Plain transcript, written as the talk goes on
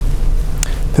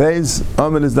Beis,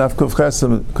 amud is daf kuf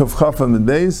chafam and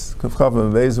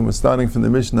beis, and we're starting from the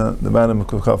Mishnah, the bottom of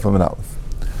kuf chafam and aleph.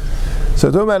 So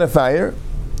talking about a fire,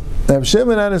 a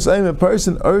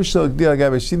person urshel gdil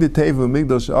gav a shida tevu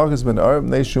migdal she'achas ben arb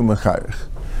neishu mecharich.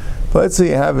 Let's say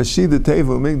you have a shida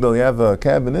tevu migdal, you have a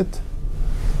cabinet,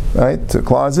 right, a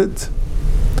closet.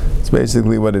 It's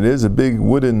basically what it is, a big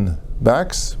wooden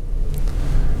box.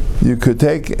 You could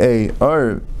take a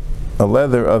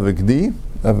leather of a gdi,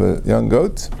 of a young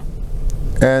goat,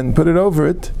 and put it over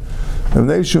it,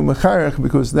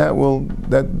 because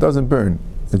that doesn't burn.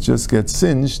 It just gets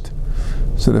singed,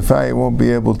 so the fire won't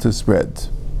be able to spread.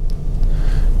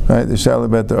 Right? The shal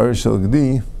about the arshel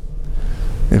gdi,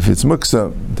 if it's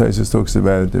muksa, Taisus talks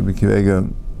about it. Rabbi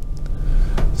Kivega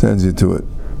sends you to it.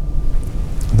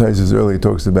 Taisus earlier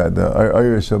talks about the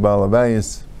arshel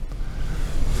balabayis.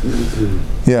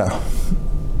 Yeah.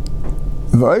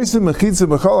 And you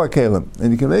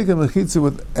can make a mechitza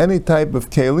with any type of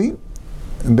keli,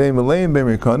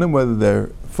 whether they're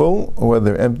full or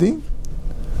whether they're empty.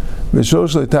 You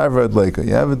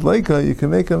have it leika, you can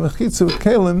make a mechitza with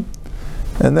kelim,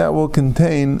 and that will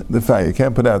contain the fire. You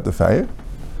can't put out the fire.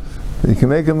 But you can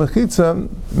make a mechitza,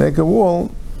 make a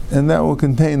wall, and that will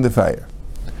contain the fire.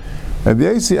 Rabbi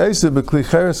Yossi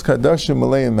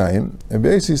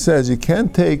says you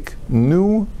can't take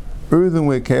new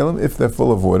earthenware kelim if they're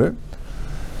full of water,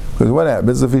 because what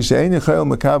happens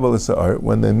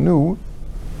when they're new,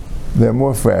 they're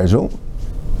more fragile,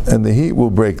 and the heat will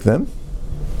break them.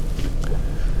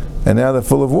 And now they're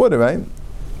full of water, right?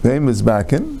 Veim is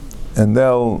bakin, and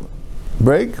they'll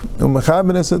break.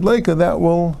 That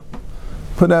will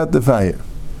put out the fire.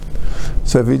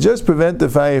 So if you just prevent the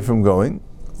fire from going,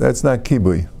 that's not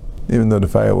kibui, even though the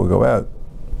fire will go out.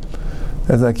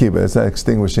 That's not kibui, that's not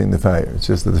extinguishing the fire. It's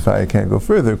just that the fire can't go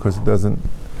further because it doesn't.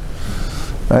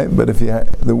 Right? But if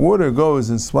the water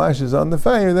goes and splashes on the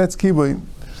fire, that's kibui.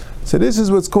 So this is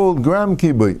what's called gram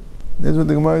kibui. This is what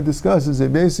the Gemara discusses.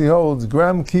 It basically holds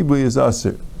gram kibui is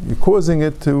aser. You're causing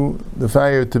the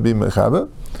fire to be mechaba.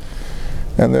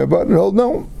 And the Rabbi hold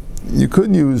no. You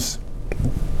could use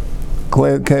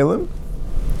kelim.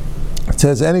 It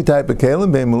says any type of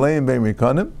kelim, bein malay and bein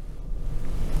rikanim.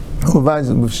 So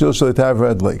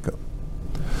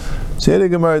here the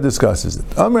Gemara discusses it.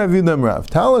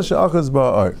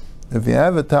 If you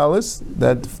have a talis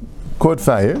that caught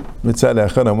fire, mitzad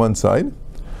echad on one side,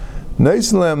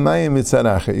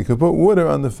 you could put water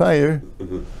on the fire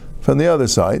from the other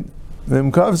side.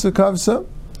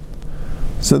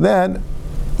 So that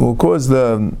will cause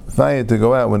the fire to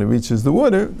go out when it reaches the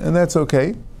water, and that's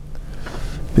okay.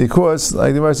 Because,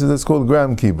 like the Gemara says, that's called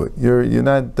gram kibut. You're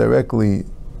not directly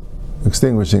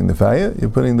extinguishing the fire, you're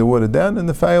putting the water down, and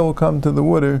the fire will come to the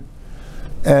water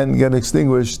and get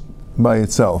extinguished by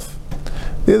itself.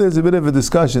 Here there's a bit of a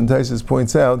discussion. Taisus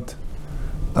points out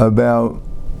about,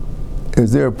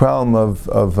 is there a problem of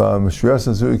Mishras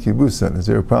Zuri Kibusan? Is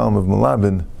there a problem of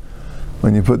Malabin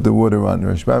when you put the water on?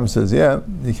 Rabbi says, yeah,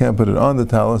 you can't put it on the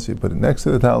talus, you put it next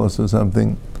to the talus or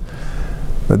something.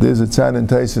 But there's a tzad in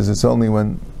Taisus, it's only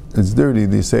when it's dirty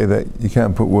they say that you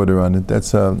can't put water on it.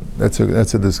 That's a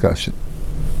discussion.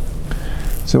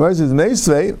 So it says,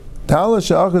 Meisvei, talus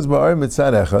she'achas ba'ar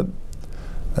mitzad echad,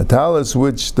 a talus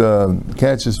which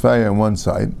catches fire on one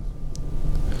side,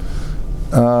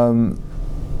 Paishtu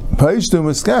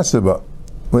miskasaba.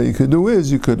 What you could do is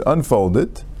you could unfold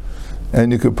it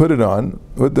and you could put it on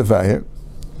with the fire.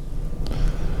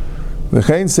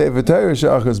 V'chein sefer Torah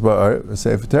she'achas ba'ar, a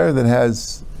sefer Torah that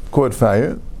has caught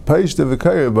fire, Paishtu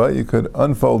v'kareba, you could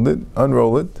unfold it,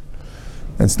 unroll it,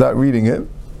 and start reading it.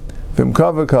 V'im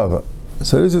kava kava.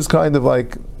 So this is kind of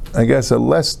like, I guess, a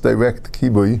less direct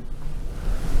kibui.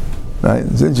 Right?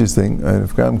 It's interesting.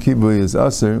 If gram kibui is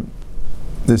aser,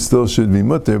 this still should be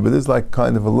mutter, but this is like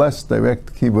kind of a less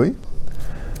direct kibui,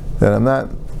 that I'm not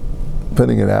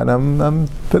putting it out, I'm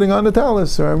putting on the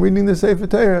talus, or I'm reading the Sefer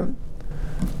Torah.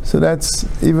 So that's,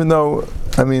 even though,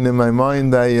 I mean, in my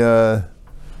mind, I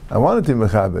wanted to be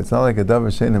mechaber. It's not like a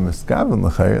davar she'eino miskaven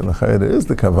l'chayr, there is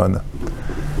the kavanah.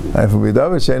 If we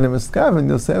davar she'eino miskaven,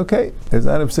 you'll say, okay, there's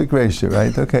not a psik ratio,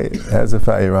 right? Okay, it has a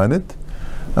fire on it.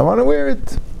 I want to wear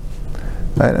it.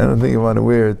 Right? I don't think you want to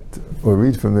wear it or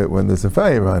read from it when there's a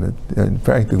fire on it. And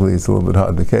practically, it's a little bit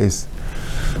hard the case.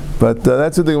 But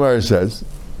that's what the Gemara says.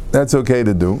 That's okay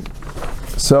to do.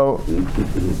 So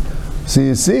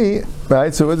you see,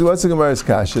 right? So what's the Gemara's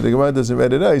kasha? The Gemara doesn't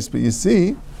read it ice, but you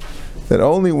see that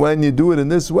only when you do it in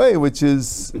this way, which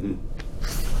is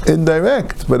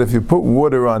indirect, but if you put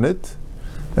water on it,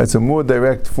 that's a more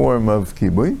direct form of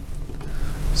kibui.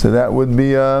 So that would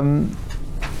be,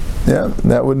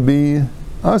 that would be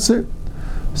aser.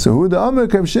 So who the Amr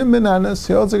Reb Shimon ben Anas?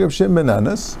 He holds like Reb Shimon ben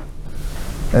Anas.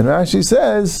 And Rashi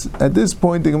says, at this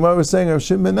point, the Gemara was saying Reb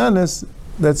Shimon ben Anas,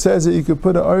 that says that you could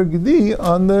put an argdi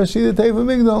on the Shida Teva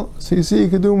Migdal. So you see, you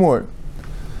could do more.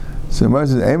 So Gemara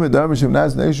says,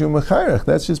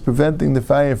 that's just preventing the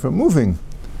fire from moving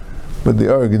with the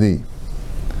argdi.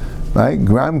 Right?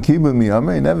 Gram Kiba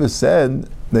Miyamar, he never said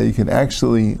that you can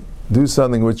actually do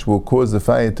something which will cause the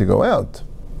fire to go out.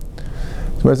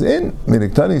 So it's in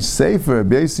Midiktani Sefer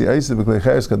Beisi Aisa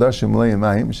B'Kleicheres Kadashim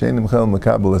Le'Yamayim She'enim Chel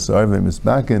Mekabel Asar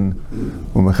V'Misbakin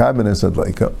U'Mechaben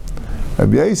Esadleika.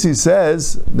 Rabbi Yossi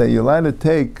says that you're allowed to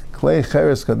take Klei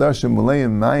Cheres Kadashim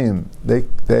Le'Yamayim.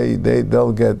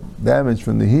 They'll get damaged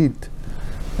from the heat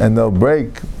and they'll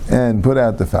break and put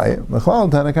out the fire. Mechlal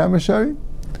Tanakama Shari.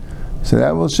 So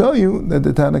that will show you that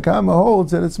the Tanakama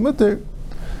holds that it's mutter.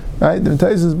 Right? The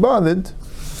Taisus is bothered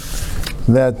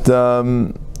that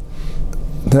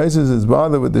Taisus is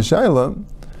bothered with the Shaila.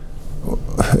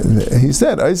 He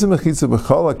said, if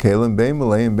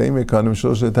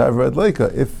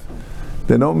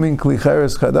they don't mean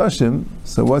Klicheres Chadashim,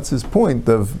 so what's his point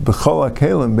of B'chol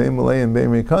HaKelim Bein Malayim Bein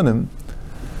Mekanim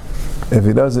if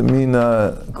he doesn't mean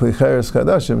Klicheres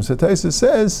Chadashim? So Taisus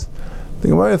says, the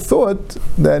Gemara thought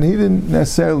that he didn't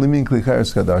necessarily mean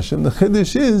Klicheres Chadashim. The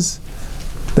Chiddush is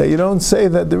that you don't say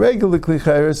that the regular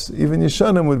Klicheres, even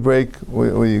Yeshanim would break,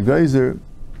 or you geyser,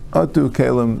 Atu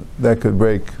Kelim that could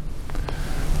break.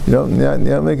 You don't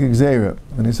make a Gzeira.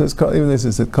 When he says, even this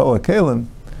is said Kol HaKelim,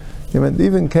 he meant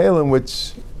even Kelim,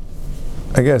 which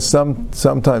I guess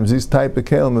sometimes these type of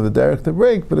Kelim are the derech to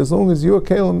break, but as long as your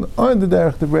Kelim aren't the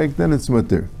derech to break, then it's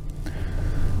mutter.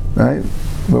 Right?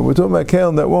 But we're talking about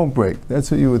Kelim that won't break.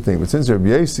 That's what you would think. But since Rabbi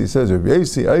Yossi says, Rabbi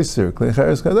Yossi, Eiser,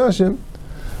 Klicheres Kadashim,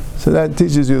 so that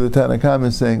teaches you the Tanakhama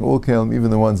is saying all Kelim, even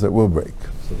the ones that will break.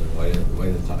 So then why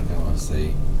did the Tanakhama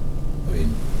say,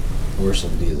 Orsh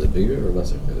Shagdi is a bigger or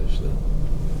lesser Kiddush then?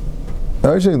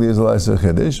 Orsh Shagdi is a lesser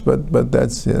Kiddush, but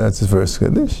that's his first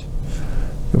Kiddush.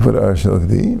 You put Orsh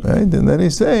Shagdi, right? And then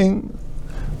he's saying,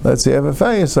 let's say you have a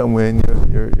fire somewhere and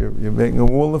you're making a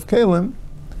wall of Kelim,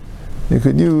 you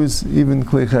could use even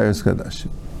Kli Cheres Kadashim.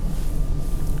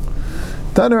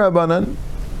 Tana Rabbanan,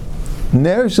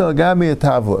 Ner shel gabi a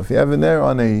tavla. If you have a ner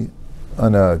on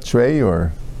a tray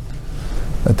or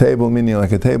a table, meaning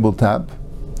like a tabletop,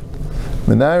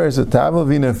 Menair is a tavla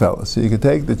v'iner fella. So you could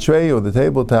take the tray or the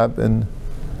tabletop and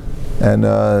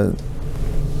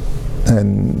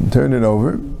turn it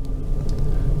over,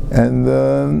 and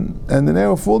the ner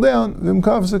will fall down. V'im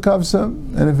kavsa kavsa,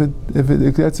 and if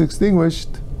it gets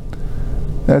extinguished,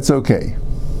 that's okay.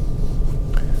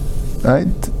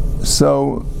 Right?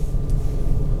 So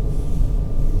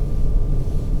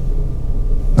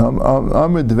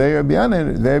Amr Dvei Rabbi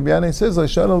Yanai says,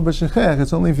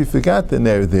 it's only if you forgot the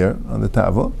ner there on the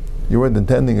tavla. You weren't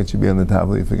intending it should be on the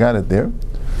tavla, you forgot it there.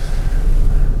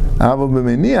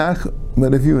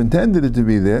 But if you intended it to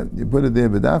be there, you put it there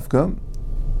b'dafka,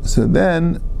 so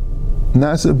then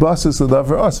Nasa basis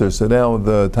l'davar aser. So now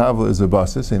the tavla is a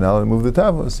basis, so you're not allowed to move the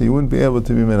tavla, so you wouldn't be able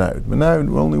to be menarid. Menarid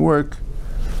will only work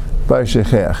by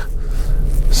shecheach.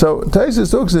 So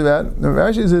Taisus talks about,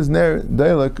 Rashi says ner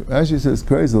dailak, Rashi says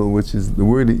krezel, which is the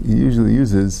word he usually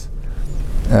uses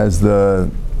as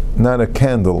not a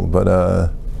candle, but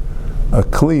a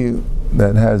kli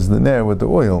that has the ner with the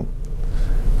oil.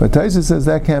 But Taisus says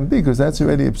that can't be, because that's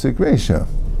already a psik resha.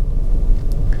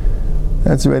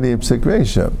 That's already a psik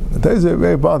resha. Taisus are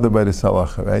very bothered by this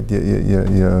halacha, right?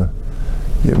 You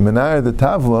menayah the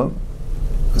tavla,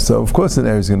 so of course the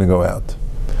ner is going to go out.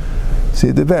 See,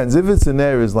 it depends. If it's an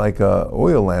ner is like a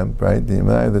oil lamp, right? You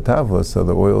menayah the tavla, so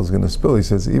the oil is going to spill. He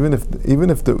says even if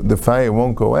the fire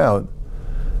won't go out,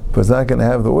 but it's not going to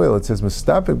have the oil. It says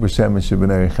mistapik b'shemesh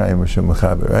b'nei chayim b'shem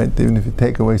mechaber, right? Even if you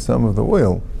take away some of the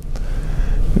oil,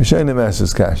 Mishanim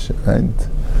asks kasha, right?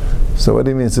 So what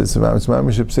do you mean? It's mamish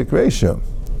psik resha.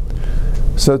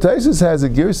 So Taisus has a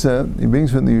girsa he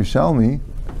brings from the Yerushalmi.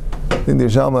 I think the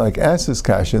Yerushalmi like asks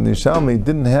kasha, and the Yerushalmi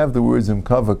didn't have the words in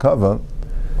kava,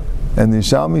 and the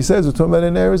Yerushalmi says we're talking about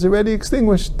an ner is already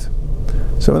extinguished.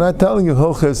 So we're not telling you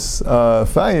hilchas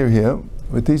fire here.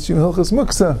 We're teaching you hilchas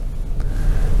muksa.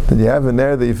 That you have an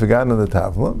ner that you forgot on the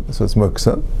tavla, so it's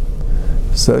muksa.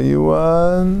 So you,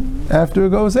 after it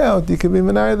goes out, you can be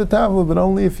menayah the tavla, but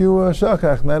only if you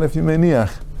shakach, not if you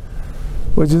meniach.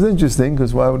 Which is interesting,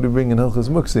 because why would we bring in hilchas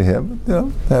muksa here? But,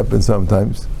 it happens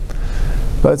sometimes.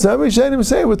 But some Rishonim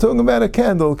say we're talking about a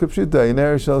candle, kapshuta,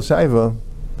 ner shel shaiva,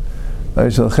 ner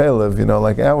shel chelev,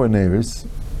 like our neighbors,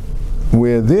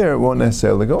 where there it won't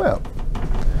necessarily go out.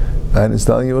 And it's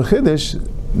telling you a chiddush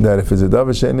that if it's a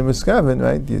davar she'enim miskaven,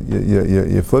 right,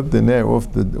 you flip the ner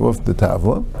off the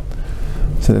tavla.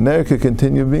 So the ner could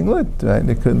continue being lit, right?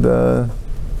 It could,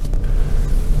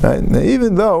 right? Now,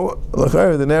 even though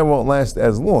the ner won't last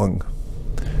as long,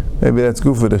 maybe that's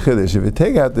good for the chiddush. If you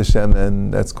take out the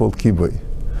shemen, that's called kibui.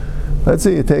 Let's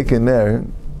say you take a ner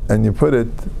and you put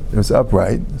it's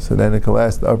upright, so then it can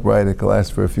last upright, it can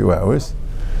last for a few hours.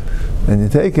 And you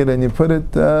take it and you put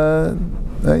it on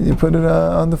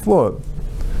the floor.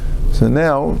 So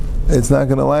now it's not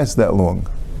going to last that long.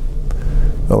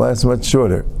 It'll last much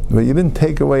shorter. But you didn't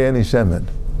take away any shemen.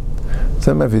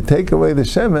 So if you take away the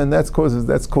shemen, that's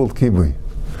called kibui.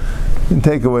 You didn't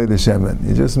take away the shemen.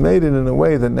 You just made it in a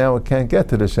way that now it can't get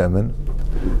to the shemen.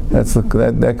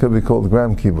 That could be called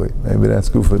gram kibui. Maybe that's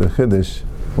good for the chiddush.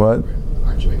 What?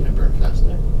 Aren't you making it burn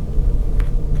faster?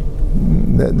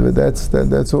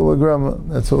 That's all a grama.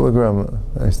 That's all a grama.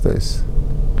 Nice.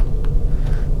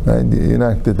 Right? You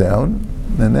knocked it down,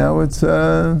 and now it's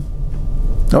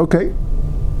okay.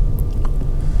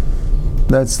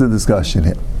 That's the discussion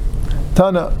here.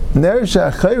 Tana, ner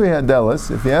sha'achayri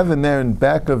hadelas, if you have a ner in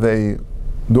back of a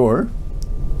door,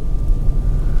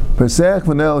 pesach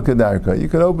v'nel kedarka, you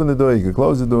could open the door, you could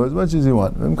close the door as much as you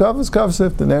want. If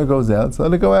the ner goes out, so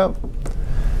let it go out.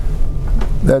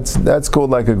 That's called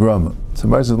like a grama. So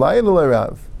Mar says,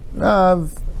 Rav,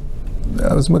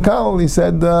 that was Makal, he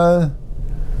said,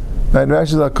 right, Rashi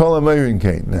says, Akol HaMeirin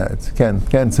Kain.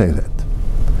 Can't say that.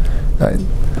 Right?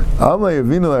 Amlei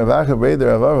Yavinu L'Ravacha Breder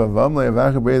Ravav, Amlei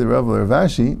Ravacha Breder Rav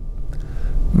L'Ravashi,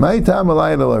 Mai Tam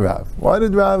Alayla L'Rav. Why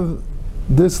did Rav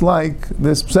dislike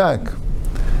this psak?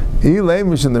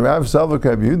 Ilamish in the Rav Salvak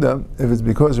Rabbi Yehuda, if it's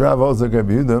because Rav holds like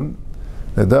Rabbi Yehuda,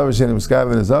 that Davar Shenim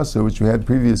Skavin is also, which we had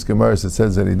previous Gemaras that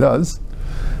says that he does.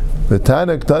 The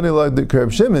Tanak Tani Log the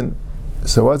Reb Shimon.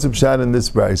 So what's a pshat in this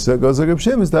price? So it goes like Reb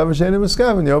Shimon, it's Davar Shenim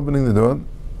Skavin. You're opening the door.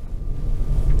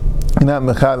 You're not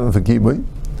mechavim for kibui.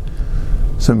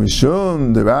 So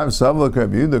Mishum, the Rav Savlak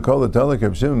Rabbi Yehuda, called the Talak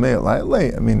Reb Shimon, may it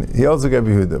lightly. I mean, he also Rabbi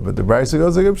Yehuda, but the price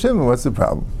goes like Reb Shimon. What's the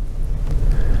problem?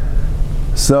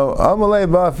 So Amalei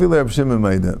Ba'afil Reb Shimon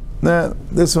Maida. Now,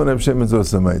 this one Reb Shimon is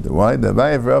also Maida. Why? The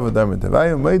Vayev Rav Adamar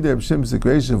Tavayu Maida Reb Shimon's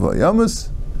secretion of Yamas.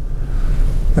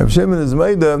 Reb Shimon is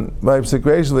Maida by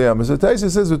secretion of Yamas. So Taisa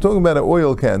says we're talking about an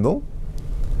oil candle.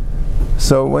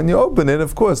 So when you open it,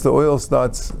 of course, the oil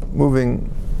starts moving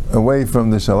away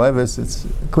from the shalevis. It's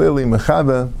clearly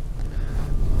Mechaba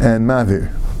and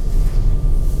Mavir.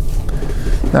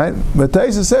 Right? But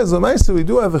Taisa says, Lamaisa, we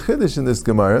do have a chiddush in this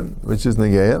Gemara, which is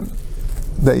Negeya,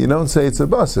 that you don't say it's a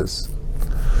basis,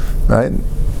 right?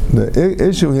 The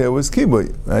issue here was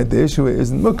kibui, right? The issue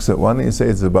isn't muksa. Why don't you say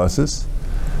it's a basis?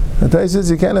 And Taisa says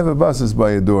you can't have a basis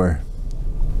by a door,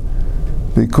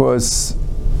 because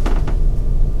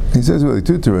he says really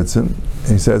two terutzim.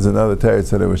 He says another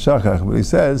teretz that it was shachach, but he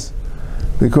says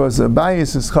because a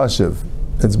bayis is chashiv,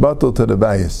 it's batal to the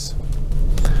bayis.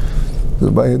 So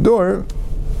by a door,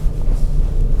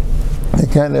 you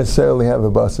can't necessarily have a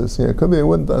basis. It could be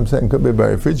I'm saying could be by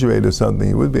a refrigerator or something.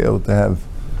 You would be able to have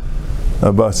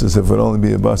a basis if it would only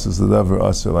be a basis the davar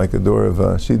aser, like a door of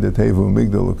a shida tevu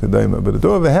migdal ukadayma. But a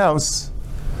door of a house,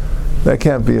 that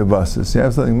can't be a basis. You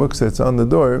have something muksa that's on the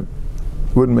door,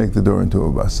 wouldn't make the door into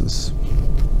a basis.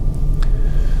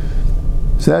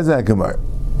 So that's that Gemara.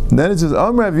 Then it says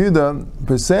Amrav Yuda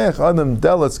Pesach Adam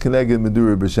Delas Keneged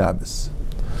Medura b'Shabbos.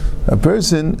 A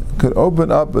person could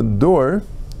open up a door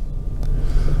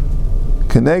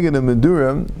Keneged a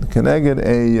Medura, Keneged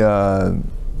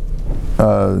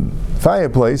a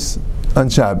fireplace on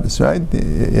Shabbos, right?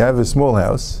 You have a small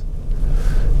house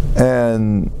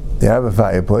and you have a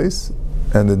fireplace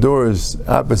and the door is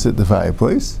opposite the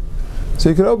fireplace, so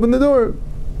you can open the door,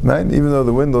 right? Even though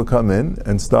the wind will come in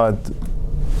and start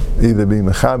either being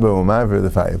mechaba or maver the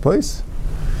fireplace,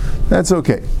 that's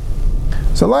okay.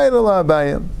 So La'ila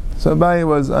Abaya. So Abaya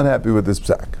was unhappy with this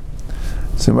psak.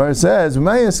 So Mar says,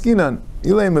 Maya skinan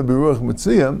ilema biruch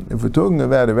mitziyah. If we're talking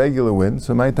about a regular wind,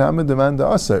 so my tamid demand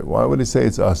asar. Why would he say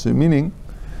it's asar? Meaning,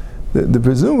 the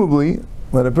presumably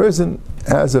when a person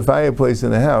has a fireplace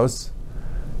in a house,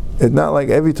 it's not like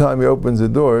every time he opens a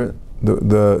door,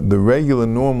 the regular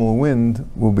normal wind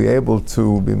will be able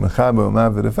to be mechaba or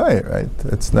maver the fire, right?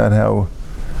 That's not how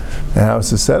the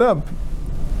house is set up,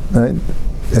 right?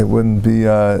 It would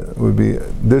be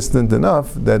distant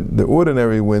enough that the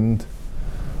ordinary wind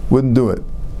wouldn't do it.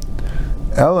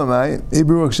 Elamai,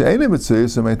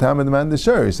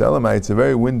 it's a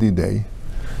very windy day,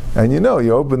 and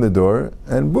you open the door,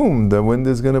 and boom, the wind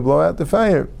is going to blow out the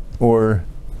fire, or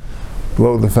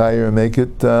blow the fire and make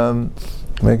it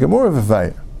more of a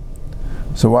fire.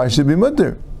 So why should it be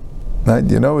mutter? Right?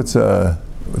 It's a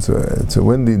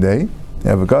windy day. You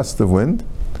have a gust of wind.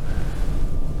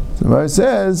 So it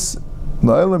says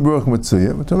La'elam Baruch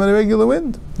Matsuya, we're talking about a regular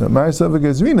wind. Marsav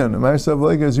Gazrinan, Marsav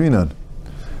Gazrinan.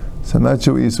 So I'm not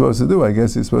sure what you're supposed to do. I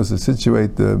guess you're supposed to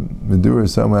situate the Medura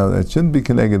somehow that shouldn't be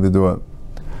connected to the door.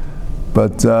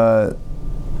 But the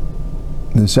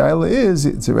shaila is,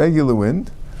 it's a regular wind.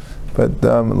 But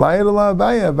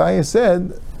Abaya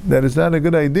said that it's not a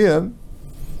good idea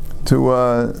to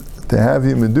have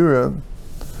your Medura,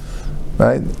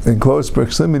 right, in close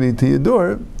proximity to your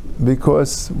door,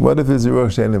 because what if there's a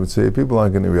Rosh Hashanah? People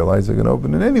aren't going to realize they're going to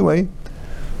open it anyway,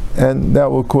 and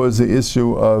that will cause the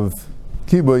issue of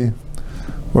Kibui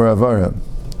or Avara.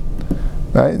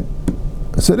 Right?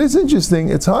 So it's interesting.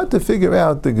 It's hard to figure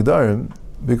out the Gedarim,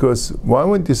 because why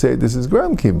wouldn't you say this is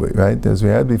Gram Kibui, right? As we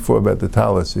had before about the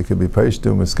Talis, you could be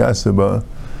Peshtu, Miskasaba,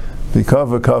 be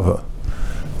Kava.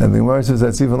 And the Gemara says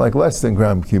that's even like less than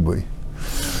Gram Kibui.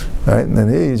 Right? And then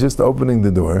here you're just opening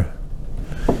the door.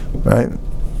 Right?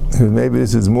 Because maybe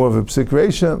this is more of a Psik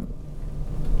Reisha.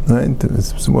 Right?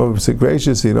 It's more of a Psik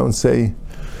Reisha, so you don't say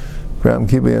Gram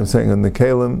Kibui. I'm saying on the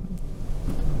Kalim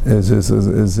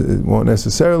it won't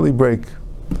necessarily break.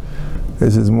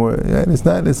 This is more. It's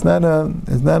not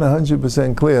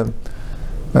 100% clear.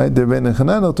 Right? The Rebbeinu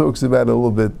Chananel talks about it a little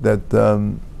bit that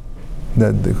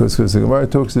because the Gemara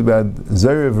talks about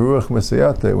Zayer v'ruach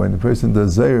masayate, when the person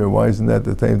does Zayer, why isn't that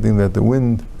the same thing that the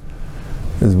wind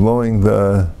is blowing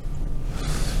the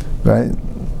right?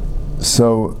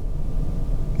 So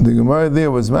the Gemara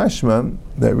there was mashma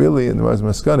that really, and there was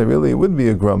maskana, really it would be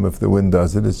a grum if the wind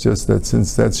does it. It's just that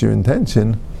since that's your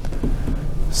intention,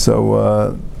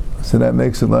 so that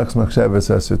makes it lachs machshavas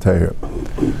aser.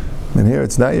 And here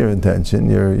it's not your intention.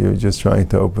 You're just trying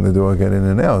to open the door, get in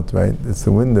and out, right? It's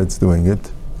the wind that's doing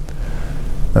it,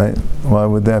 right? Why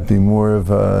would that be more of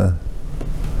a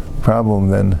problem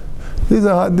than these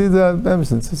are? It's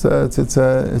a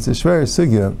shver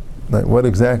sugya. Like what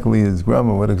exactly is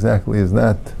grama? What exactly is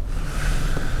not?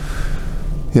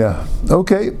 Yeah.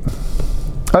 Okay.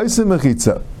 Aisa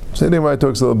mechitza. So anyway,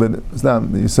 talks a little bit.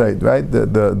 You say it, right? The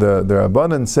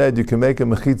Rabbanan said you can make a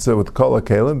mechitza with kol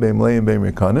hakelim, beim leim beim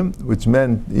rikanim, which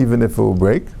meant even if it will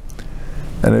break.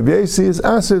 And Rabbi Yossi is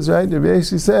asers, right? Rabbi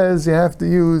Yossi says you have to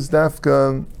use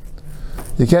dafka.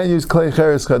 You can't use klei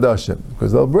cheres chadashim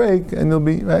because they'll break and you'll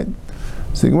be right.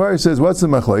 So the Gemara says, what's the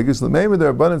machlekes? Maybe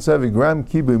the Rabbanan have a gram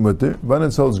kibui mutter.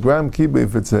 Rabbanan holds gram kibui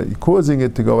if it's causing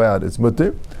it to go out, it's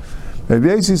mutter. Rabbi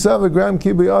Yossi saw a gram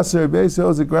kibui aser. Rabbi Yossi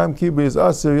holds a gram kibui is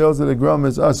aser. He holds that a gram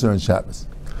is aser on Shabbos.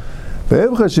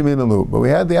 But we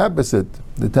had the opposite.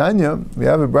 The Tanya, we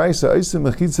have a brayso oisem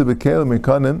mechitza b'kelim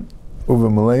rikanim over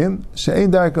malayim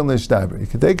she'ein darkon l'shtaber. You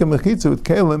can take a mechitza with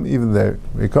kelim, even they're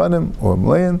rikanim or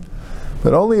malayim,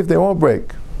 but only if they won't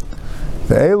break.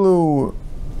 The elu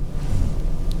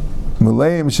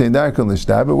malayim she'ein darkon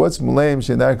l'shtaber. What's malayim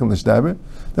she'ein darkon l'shtaber?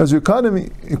 Those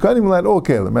rikanim let all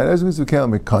kelim, right? As we say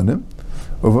kelim rikanim.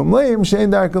 Over malayim she'ein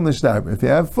darkon l'shtaber. If you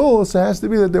have full, so it has to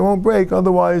be that they won't break.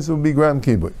 Otherwise, it will be gram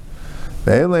kibui.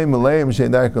 Ve'elei malayim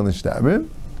she'ein darkon l'shtaber.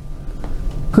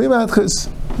 Klimatchis,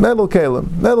 metal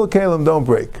kalim don't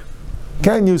break.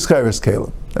 Can't use cheres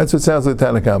kalim. That's what sounds like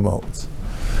Tanakama holds.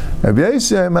 Rabbi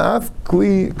Yossi ma'af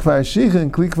kli kvar shichin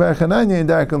kli kvar chananya in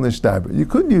darkon l'shtaber. You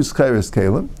could use cheres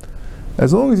kalim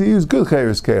as long as you use good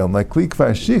cheres kalim, like kli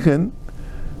kvar shichin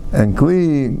and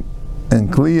kli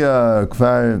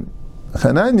kvar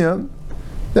chananya.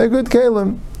 They're good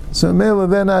kalim, so mela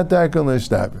they're not darkon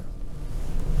l'shtaber.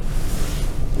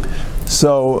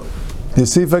 So, you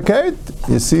see fakert,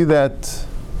 you see that.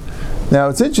 Now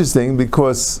it's interesting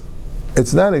because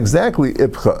it's not exactly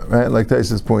ipcha, right? Like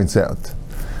Taisus points out.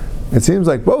 It seems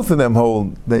like both of them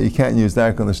hold that you can't use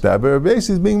dark on the shtaber. Rabbi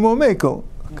Yossi is being more mekel.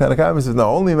 Kanakama says, no,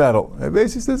 only metal. Rabbi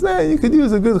Yossi says, nah, you could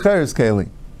use a good cheres keli.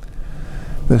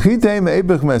 The chitei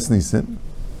me'ebich mes nisin.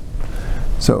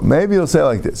 So maybe you'll say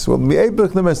like this. Well,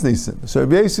 me'ebich mes nisin. So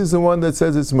Rabbi Yossi is the one that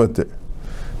says it's mutter.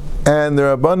 And the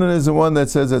Rabbanan is the one that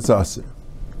says it's aser.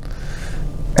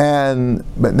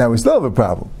 But now we still have a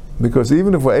problem, because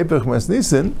even if we're Eipech Mas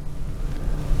Nisan,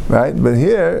 right, but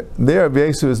here, there Rabbi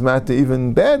Yossi is mata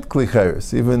even bad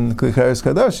klicheres, even klicheres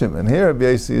kadashim, and here Rabbi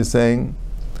Yossi is saying,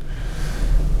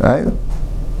 right,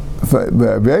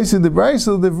 Rabbi Yossi the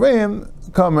Brisa the Vrayim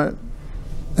Kamer,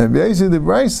 Rabbi Yossi the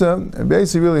Brisa, Rabbi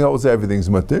Yossi really holds everything's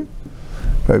mutter.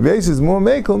 Rabbi Yossi is more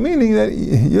mekel, meaning that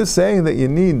you're saying that you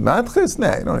need matches.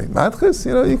 Nah, you don't need matches.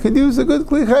 You know, you could use a good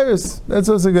klicheres. That's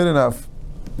also good enough.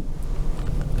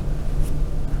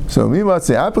 So we might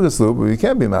say apachas loop, but we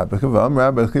can't be mapach.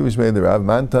 Rabbi Chivish made the Rav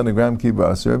mantan a gram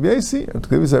kibas. Rabbi Yossi,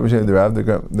 Chivish made the Rav.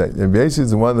 Rabbi Yossi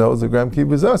is the one that holds the gram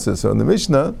kibas aser. So in the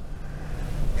Mishnah,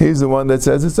 he's the one that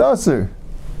says it's aser,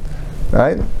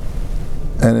 right?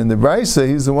 And in the Brisa,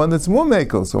 he's the one that's more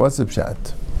mekel. So what's the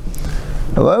pshat?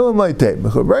 The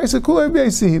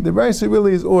Brisa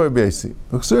really is or Rabbi. It's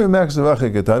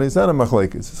not a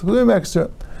machlekes. It's a extra.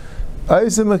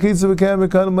 Aisa machitza v'kem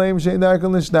v'kanam leim shein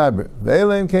darkon l'shnaber.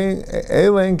 Ve'eleim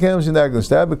kem shein darkon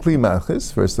l'shnaber kli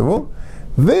machis, first of all.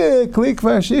 Ve'kli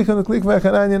kvar shichan v'kli kvar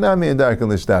chananya nami in darkon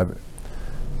l'shnaber.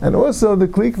 And also the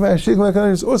kli kvar shichan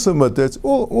v'kananya is also mutter. It's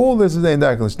all this is in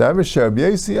darkon l'shnaber. Shar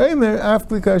b'yesi aimer af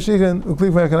kli kvar shichan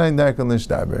v'kli kvar chananya darkon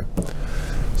l'shnaber.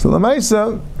 So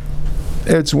l'maisa,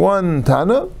 it's one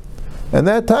Tana, and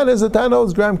that Tana is a Tana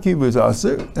holds gram kibbutz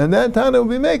aser, and that Tana will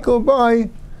be mekel by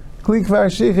Kli Kvar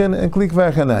Shichin and Kli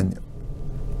Kvar Chananya.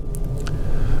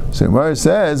 So Gemara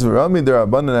says, V'rami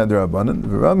derabanan ad derabanan,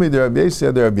 V'rami derabiesi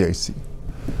ad derabiesi.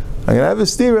 I'm going to have a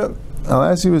stira. I'll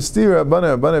ask you a stira,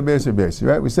 Rabbanan, Rabbanan, Rabbiesi, Rabbiesi.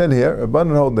 Right? We said here,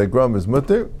 Rabbanan hold that gram is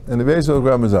mutter, and the Rabbiesi hold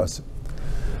gram is aser.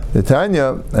 The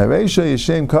Tanya, Hareisha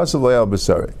Yishem Kasav Loyal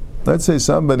B'sarei. Let's say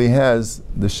somebody has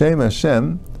the Shem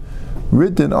Hashem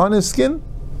written on his skin.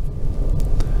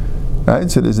 Right?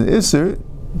 So there's an Isser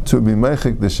to be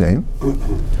meichik the Shem.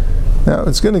 Now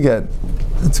it's going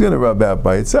to rub out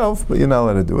by itself, but you're not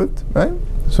allowed to do it, right?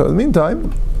 So in the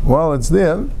meantime, while it's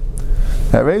there,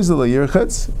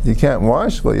 you can't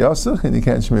wash, and you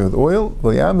can't smear with oil,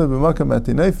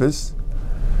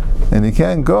 and you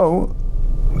can't go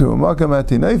to a makam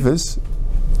atinefis,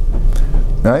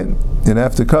 right? You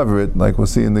have to cover it, like we'll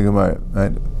see in the Gemara,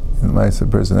 right? The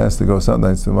person has to go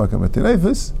sometimes to a makam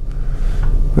atinefis,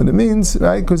 but it means,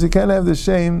 right, because you can't have the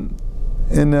shame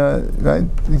in right,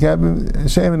 you can't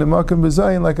have shame in a makam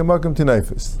b'zayin like a makam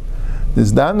tinefis.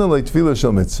 There's damna like tefillah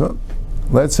shel mitzvah.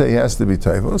 Let's say he has to be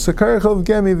tevel. So karachov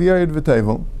gemi v'yared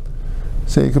v'tevel.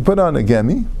 So you can put on a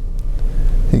gemi.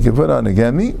 He can put on a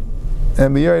gemi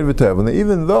and v'yared v'tevel. Now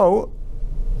even though,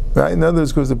 right, in other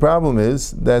words, because the problem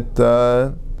is that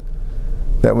that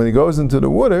when he goes into the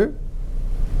water,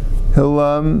 he'll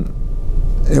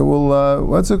it will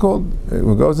what's it called?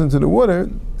 When it goes into the water,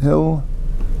 it'll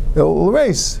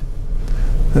erase.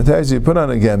 That tells you put on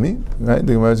a gemi, right?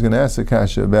 The Gemara is going to ask the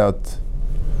kasha about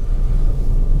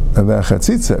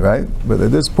chatzitza, right? But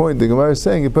at this point, the Gemara is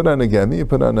saying you put on a gemi, you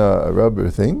put on a rubber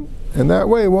thing, and that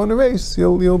way it won't erase.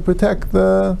 You'll protect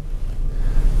that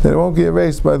it won't get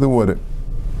erased by the water.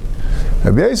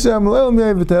 You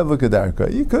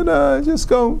could just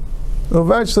go.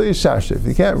 If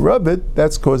you can't rub it,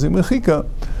 that's causing mechika.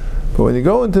 But when you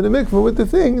go into the mikveh with the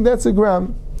thing, that's a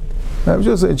gram. That was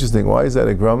just interesting. Why is that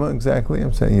a grama exactly?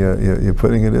 I'm saying you're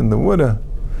putting it in the water.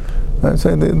 I'm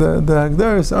saying the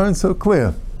Hagdaris aren't so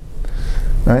clear.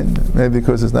 Right? Maybe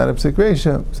because it's not a psik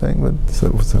reisha. I'm saying, but so,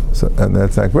 and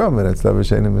that's not grama, that's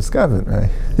lavashenim miskaven,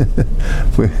 right?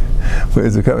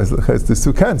 Where's the there's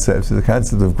two concepts. There's the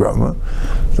concept of grama,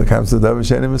 the concept of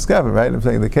lavashenim miskaven, right? I'm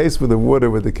saying the case with the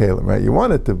water with the kalim, right? You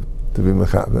want it to be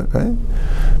mechaben, right?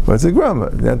 But it's a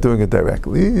grama. You're not doing it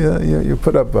directly. You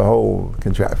put up a whole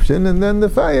contraption, and then the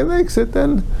fire makes it.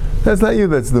 Then that's not you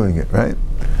that's doing it, right?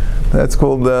 That's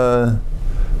called the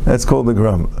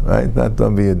grama, right? Not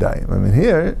don't be a dime. I mean,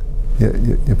 here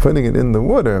you're putting it in the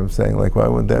water. I'm saying, like, why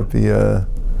wouldn't that be a?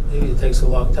 Maybe it takes a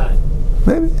long time.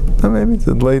 Maybe it's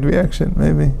a delayed reaction.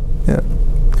 Maybe, yeah,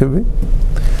 could be.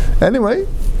 Anyway,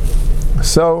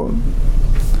 so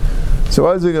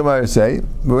what does the Gemara say?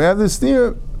 But we have this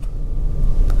theory,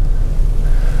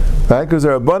 right? Because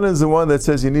our Rabbanan is the one that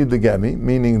says you need the gemi,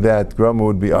 meaning that grama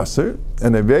would be aser,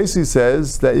 and it basically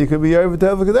says that you could be yarv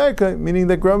v'tevel kedarka, meaning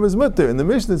that grama is mutter. And the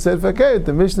Mishnah said fakert.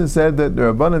 The Mishnah said that the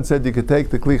Rabbanan said you could take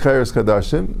the kli chayros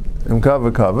kadashim and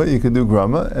kava, you could do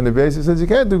grama, and the basically says you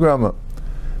can't do grama.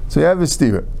 So you have a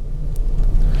stira.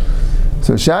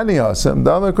 So Shani Asam,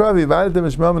 Dama Kravi, Vadatim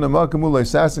Mishmam and Amakam Ulay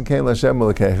Sasan Kain Lashem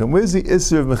Malakechem. Where's the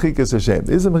Isser of Mechikas Hashem?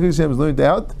 The Isser of Mechikas Hashem is learned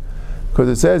out because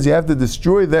it says you have to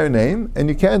destroy their name and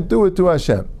you can't do it to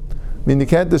Hashem. I mean, you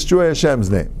can't destroy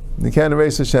Hashem's name. You can't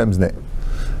erase Hashem's name.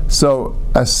 So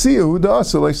Asiya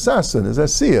Hudasa like Sasan is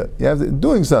Asiya. You have to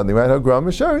doing something, right?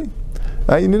 Grama Shari.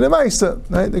 You need a Maisa,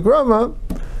 right? The Grama.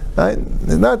 Right?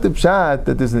 It's not the pshat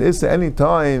that there's an issa any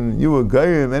time you were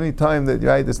goyim, any time that,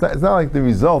 right? It's not like the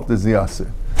result is the aser.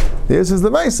 The issa is the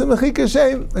ma'isa mechika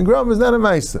shem, and gram is not a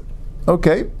ma'isa.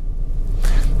 Okay.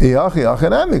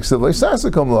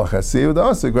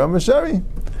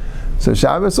 So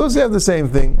Shabbos also have the same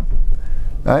thing,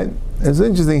 right? It's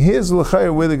interesting. Here's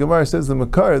l'chayr where the Gemara says the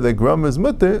makar that gram is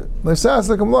mutter.